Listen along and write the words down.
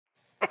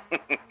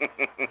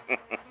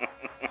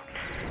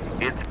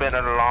It's been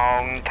a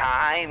long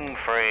time,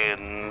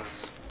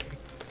 friends.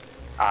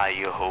 I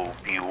hope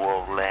you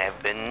all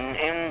have been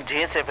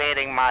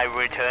anticipating my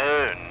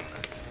return.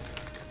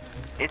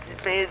 It's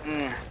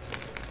been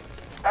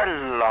a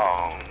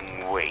long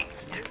wait.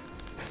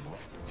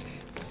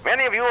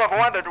 Many of you have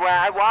wondered where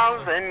I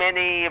was, and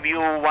many of you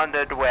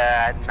wondered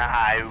when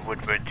I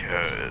would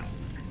return.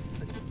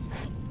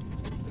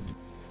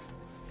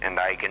 And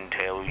I can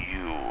tell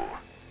you...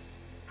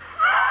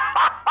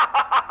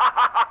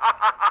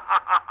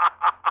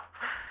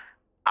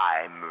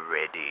 I'm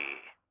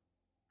ready.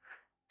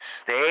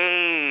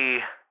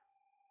 Stay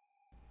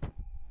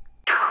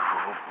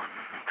tuned.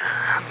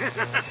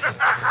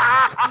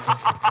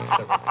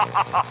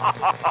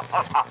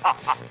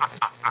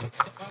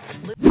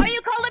 Are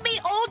you calling me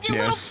old, you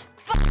little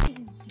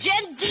fucking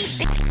Gen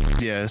Z?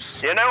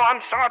 Yes. You know,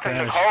 I'm starting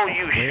to call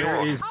you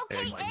short.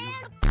 Okay, and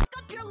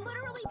you're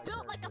literally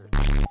built like a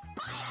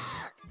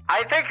spider.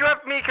 I think you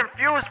have me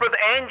confused with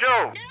Angel.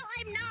 No,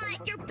 I'm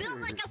not. You're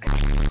built like a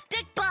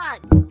stick bug.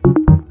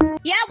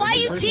 Yeah, why are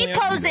you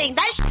T-posing?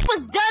 That shit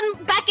was done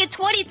back in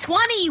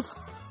 2020, you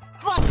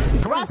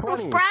fucking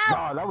Brussels sprout.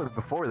 No, that was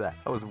before that.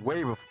 That was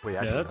way before.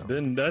 Yeah, that's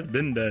been dead.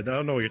 I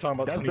don't know what you're talking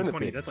about.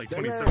 2020. That's like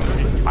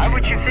 2017. Why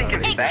would you think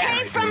it's It that?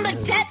 came from the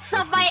depths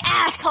of my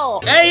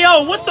asshole. Hey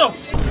yo, what the?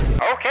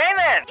 Okay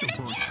then.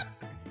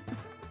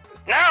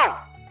 No.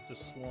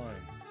 Just slime.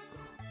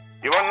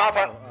 You are not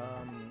a...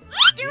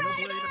 You're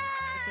right.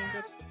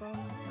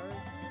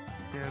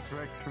 Yeah, it's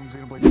Rex from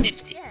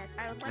Xenoblade. Yes,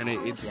 I would like And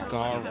it's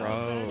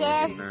Garo.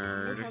 Yes.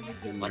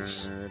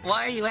 Nerd.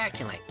 Why are you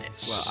acting like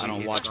this? Well, I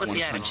don't watch What's One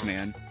the Punch attitude?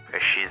 Man.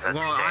 She's a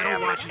Well, I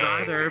don't watch it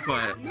either,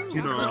 but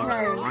you know,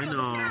 I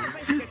know.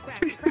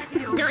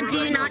 Do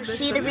you not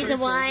see the reason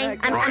why?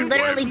 I'm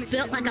literally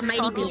built like a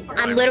mighty bean.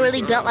 I'm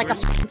literally built like a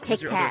f***ing Tic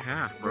Where's your other Tac.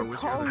 half, bro?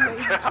 Where's your other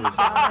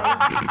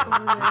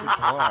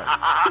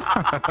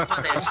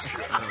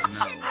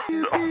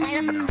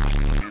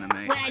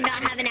Would I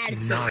not have an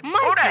attitude?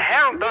 Who the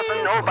hell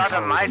doesn't know about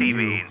a mighty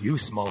bean? You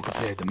small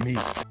compared to me.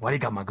 Why you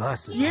got my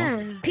glasses?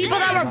 Yes. People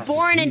that were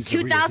born in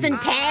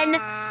 2010.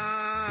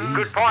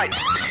 Good point.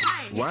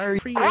 Why are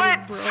you? Quit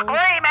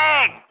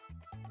screaming!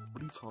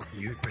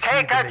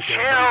 Take a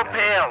chill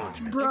pill.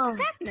 Bro.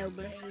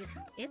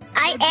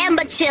 I am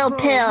a chill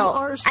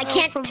pill. I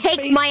can't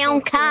take my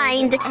own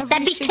kind.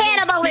 That'd be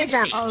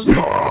cannibalism.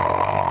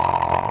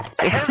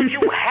 The hell did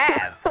you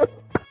have?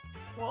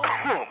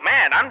 Oh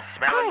man, I'm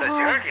smelling the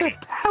turkey.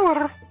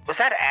 Was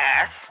that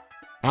ass?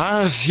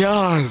 Yes.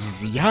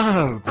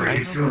 Yeah,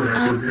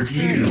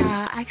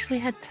 I actually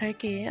had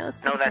turkey. It was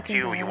No, pretty that's fucking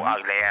you, you good.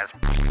 ugly ass.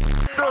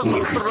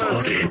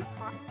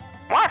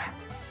 What?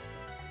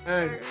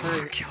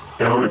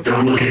 Don't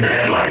look in the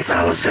headlights,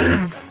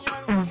 Alastor.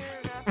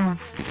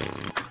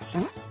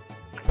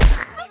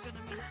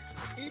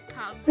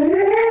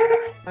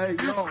 Hey,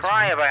 yo.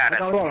 Cry about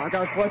it. I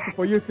got a question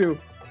for you two.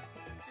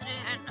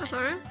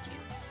 Sorry?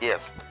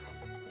 Yes.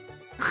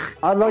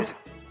 I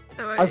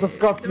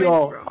subscribe to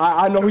y'all.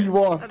 I know who you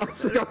are. I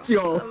subscribe to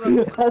y'all.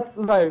 That's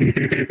right.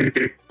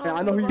 Yeah,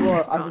 I know who you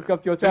are. I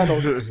subscribe to your channel.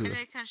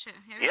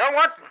 You know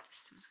what?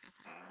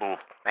 Boop.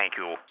 Thank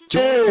you.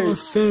 Hey,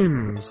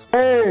 Things.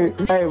 hey,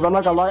 but I'm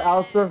not gonna lie,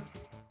 Alastor.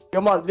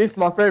 You're at least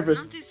my favorite.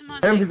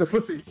 Him, he's a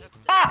pussy.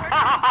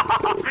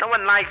 No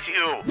one likes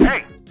you.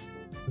 Hey.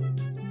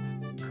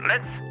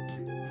 Let's...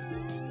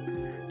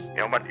 You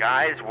know what,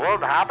 guys?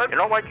 World happen. You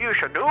know what you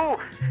should do?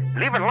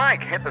 Leave a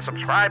like, hit the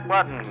subscribe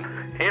button.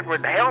 It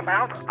would help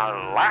out a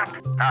lot.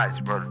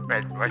 Guys,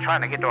 we're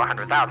trying to get to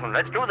 100,000.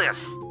 Let's do this.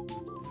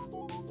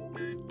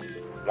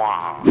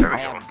 Wow. There we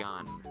go.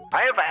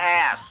 I have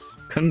ass.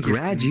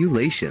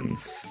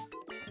 Congratulations.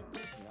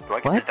 Do I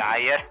get to die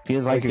yet?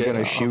 Feels like you're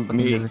gonna shoot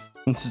me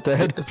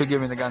instead.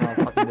 Forgive me, the guy not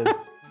fucking did.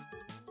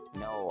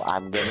 No,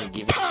 I'm gonna give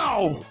you.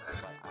 Pow!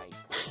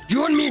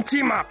 You and me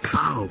team up.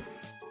 Pow!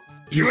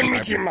 You and me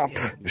team up.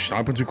 You're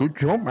sniping's a good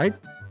job, mate.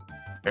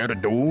 Out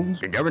of doors,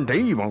 I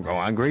guarantee you won't go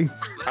hungry.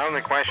 The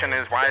only question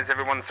is, why is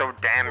everyone so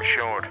damn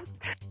short?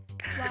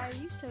 Why are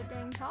you so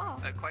dang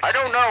tall? I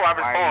don't know, I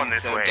was Why born are you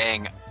this so way.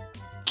 dang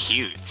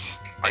cute?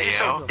 Are you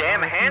so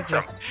damn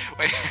handsome?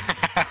 Wait.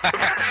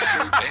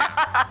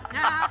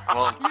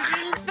 Well, I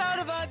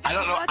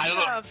don't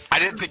know. I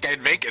didn't think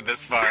I'd make it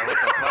this far. What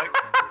the fuck?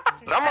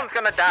 Someone's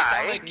gonna You sound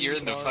die. like you're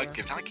in the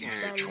fucking. Sound like you're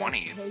in your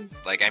 20s.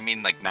 Like, I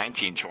mean, like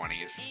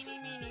 1920s.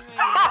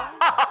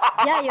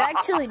 Yeah, you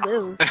actually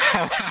do.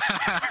 How do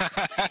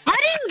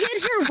you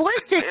get your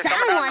voice to He's coming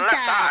sound down like the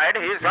left that?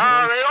 side. He's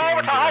already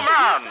over to home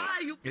run.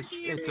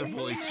 It's a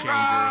voice changer.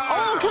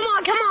 Oh,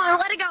 come on,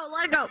 let it go.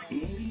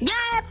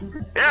 Yep.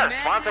 Yes,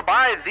 sponsored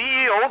by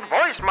the old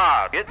voice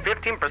mod. Get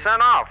 15%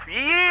 off.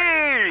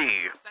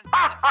 Yee!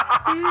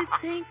 Dude,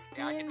 thanks,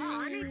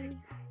 dude.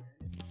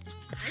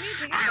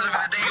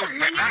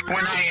 Back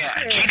when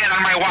I cheated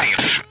on my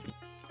wife.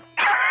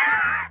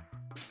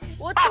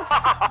 What the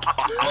fuck?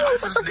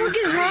 What the fuck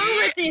is wrong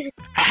with you?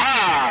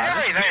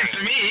 Hey,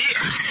 It's me.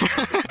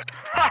 you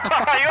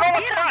know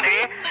what's funny?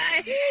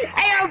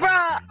 Hey, yo, bro.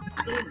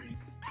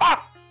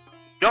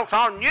 Joke's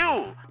on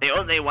you! The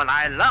only one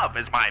I love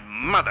is my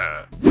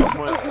mother.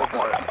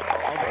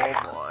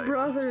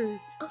 Brother.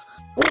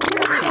 How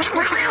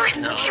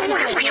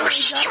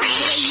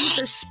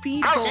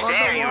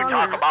dare you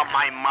talk about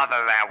my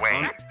mother that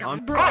way?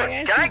 Good.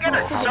 Can I get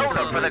a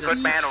soda for the good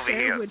man over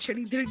here?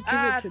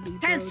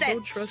 10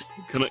 cents.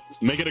 Can I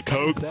make it a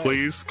Coke,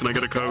 please? Can I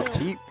get a Coke?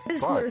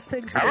 Alright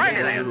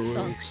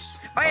then.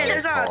 Oh yeah,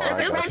 there's a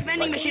crack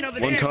vending machine over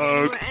there. One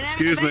Coke.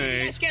 Excuse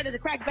me. Scared, there's a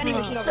crack vending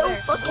machine over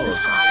there.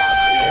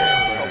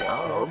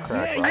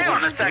 Hang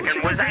on a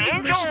second. Was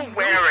Angel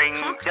wearing...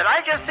 Did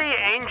I just see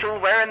Angel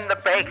wearing the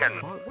bacon?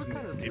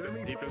 He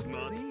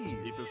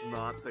does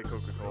not say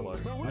Coca-Cola.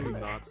 I do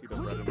not see the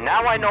bread and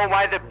Now I know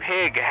why the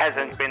pig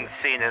hasn't been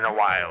seen in a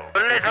while.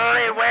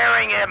 Literally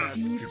wearing him.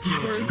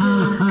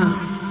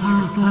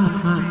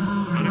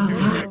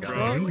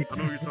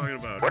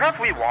 What have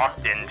we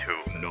walked into?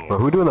 But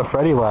who doing the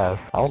Freddy laugh?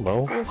 I don't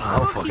know. I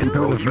don't fucking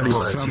know. You brought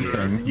us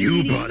here.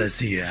 You brought us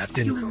here,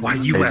 Afton. Why are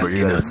you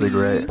asking us?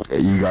 Cigarette.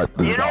 You got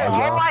the You know,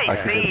 all I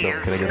see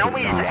is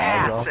Snowy's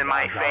ass in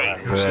my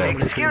face.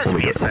 Excuse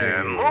me,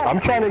 sir. I'm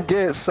trying to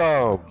get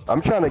some.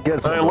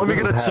 Hey, let me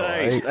get a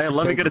taste. Hey,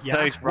 let me get a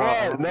taste, bro.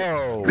 What?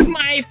 No.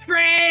 My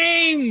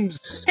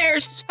frames! They're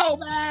so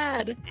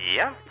bad!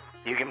 Yeah,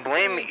 you can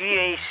blame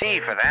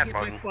EAC for that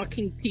one.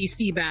 Fucking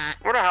PC bat.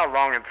 Wonder how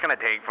long it's gonna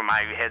take for my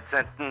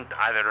headset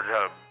either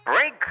to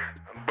break,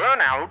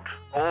 burn out,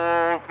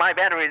 or my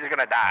batteries are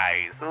gonna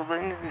die. So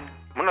then,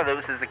 one of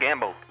those is a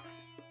gamble.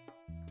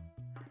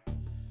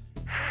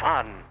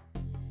 Fun.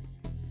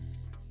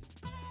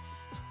 Oh,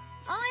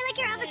 I like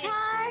your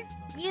avatar.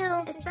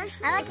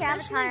 Especially, I like your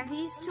avatar.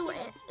 These two.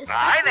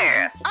 Hi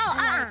there.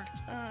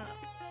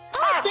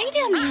 Oh, thank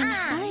you, man.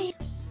 Hi.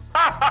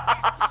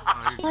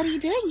 What are you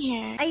doing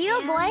here? Are you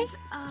a boy?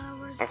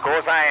 Of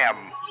course I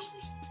am.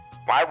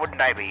 Why wouldn't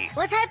I be?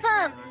 What type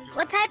of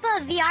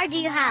VR do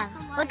you have?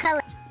 What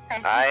color?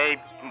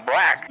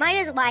 Black. Mine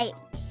is white.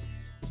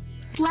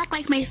 Black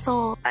like my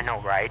soul. I know,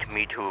 right?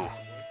 Me too.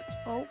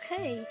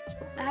 Okay.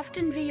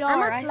 AFTON VR.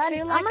 I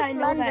feel like I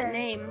know that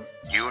name.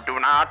 You do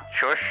not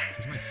shush.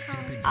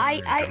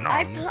 I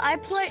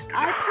played.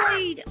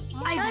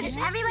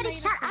 Everybody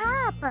shut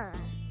up.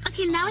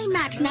 Okay, now we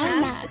match.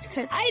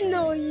 Cause I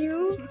know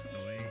you.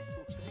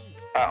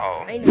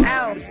 Uh-oh.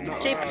 Ow.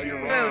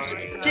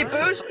 Cheap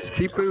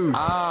booze.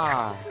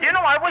 Ah. You know,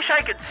 I wish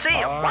I could see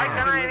him. Why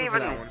can't I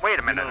even... Wait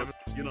a minute.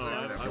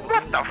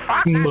 What the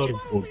fuck?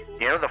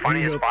 You know, the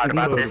funniest part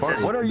about this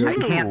is I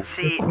can't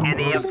see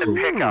any of the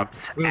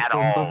pickups at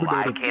all.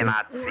 I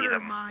cannot see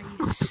them.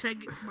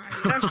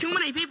 There's too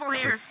many people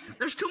here.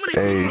 There's too many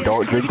Hey, people.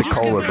 don't drink the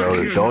cola,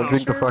 bro. Don't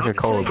drink the fucking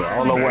cola, bro. I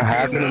don't know what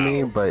happened to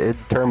me, but it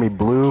turned me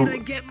blue.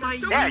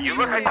 Yeah, you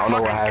look like the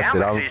fucking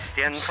Galaxy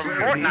skin from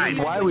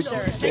Fortnite. Why would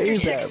you say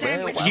that,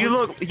 man?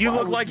 You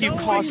look like you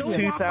cost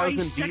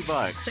 2,000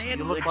 V-Bucks.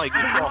 You look like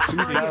you cost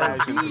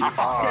 2,000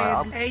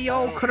 V-Bucks. Hey,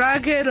 yo, could I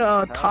get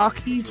a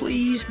Taki,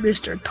 please?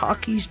 Mr.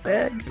 Taki's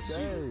bag.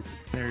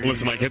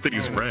 Listen, I get that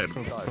he's red.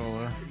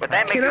 But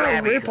that makes Can I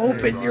rip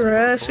open your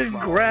ass and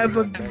grab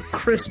a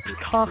crisp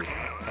Taki?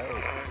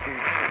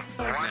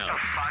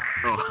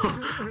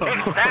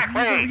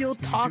 Exactly. Is it real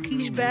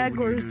Taki's bag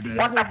or is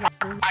the other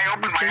one? I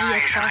opened my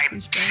eyes and I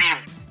see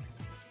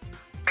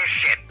this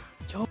shit.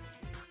 Yo,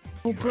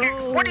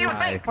 bro. What do you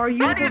think? Are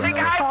you What do you the think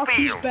real I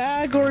Taki's feel?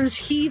 bag or is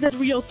he the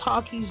real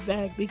Taki's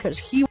bag? Because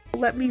he won't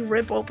let me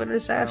rip open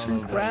his ass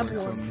and grab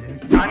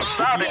one. I'm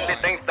starting to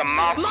think the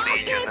Moth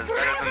Legion is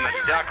better than the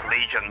Duck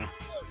Legion.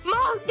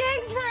 Moth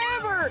gang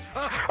forever.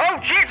 Oh,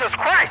 Jesus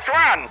Christ,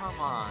 run! Come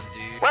on,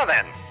 dude. Well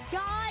then,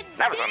 God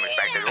that was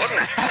unexpected,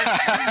 wasn't it?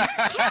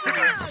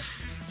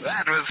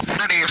 That was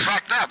pretty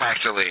fucked up,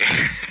 actually.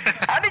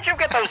 How did you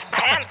get those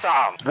pants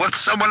on? With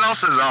someone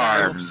else's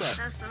arms.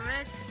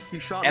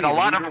 And a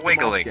lot of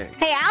wiggling.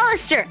 Hey,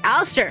 Alastor,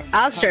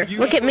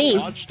 look at me.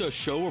 I'm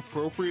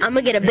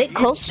gonna get a bit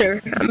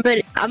closer. I'm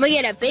gonna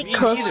get a bit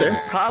closer.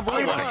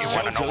 Probably. You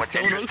wanna know what's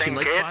interesting,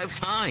 like kid? 5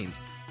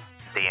 times.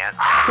 The end.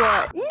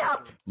 What?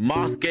 No.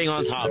 Moth gang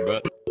on top,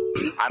 bro.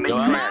 I'm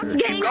impressed. Moth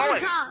gang on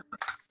top.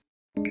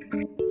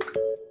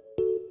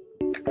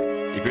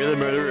 If you're the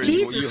murderer,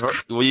 Jesus.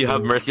 will you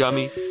have mercy on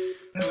me?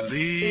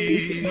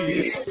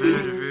 Please,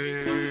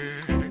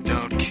 murderer,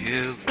 don't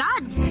kill.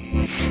 God.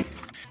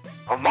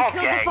 A moth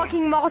Kill the gang.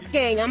 fucking moth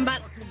gang. I'm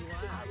about.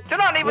 You're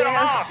not even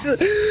Yes. a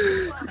moth.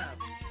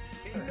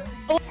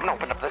 I'm gonna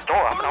open up this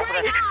door. I'm gonna open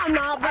it. Right now, I'm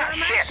not, but Ah, I'm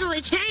shit.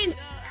 actually changed.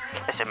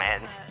 Listen,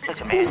 man.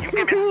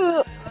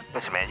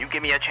 You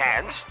give me a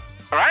chance.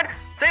 All right?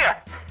 See ya.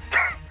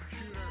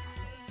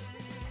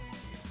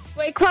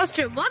 Wait,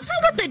 question. What's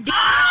up with the D?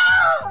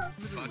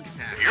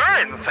 You're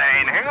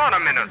insane. Hang on a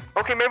minute.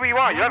 Okay, maybe you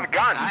are. You have a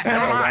gun.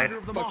 Never mind.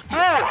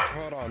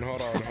 Hold on.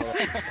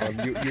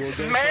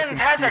 Mans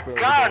has a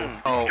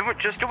gun.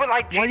 Just do it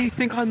like. Why do you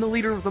think I'm the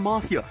leader of the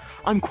mafia?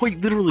 I'm quite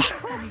literally.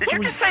 Did you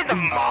just say the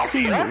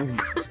mafia?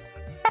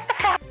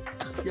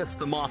 Yes,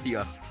 the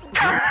mafia.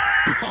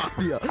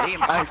 Mafia.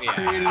 I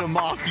created a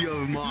mafia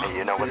of mafia.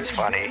 You know what's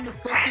funny?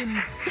 Okay,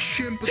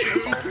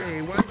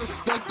 why the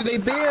fuck did they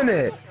ban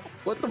it?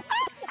 What the?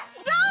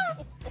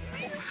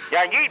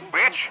 Yeah, yeet,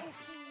 bitch.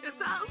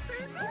 It's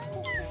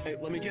Alastor. Hey,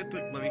 let me get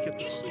the fucking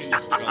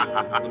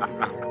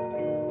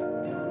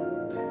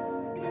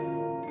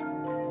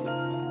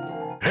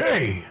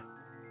Hey!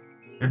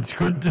 It's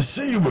good to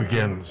see you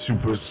again,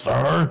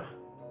 superstar.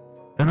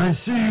 And I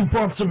see you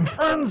brought some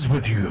friends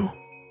with you.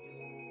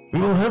 We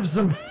will have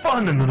some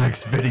fun in the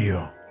next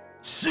video.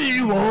 See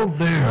you all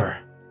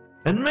there.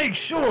 And make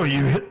sure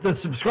you hit the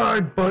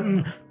subscribe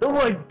button, the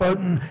like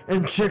button,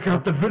 and check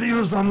out the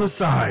videos on the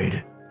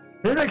side.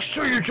 And make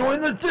sure you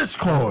join the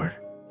Discord.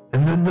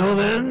 And until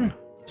then,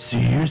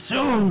 see you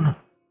soon.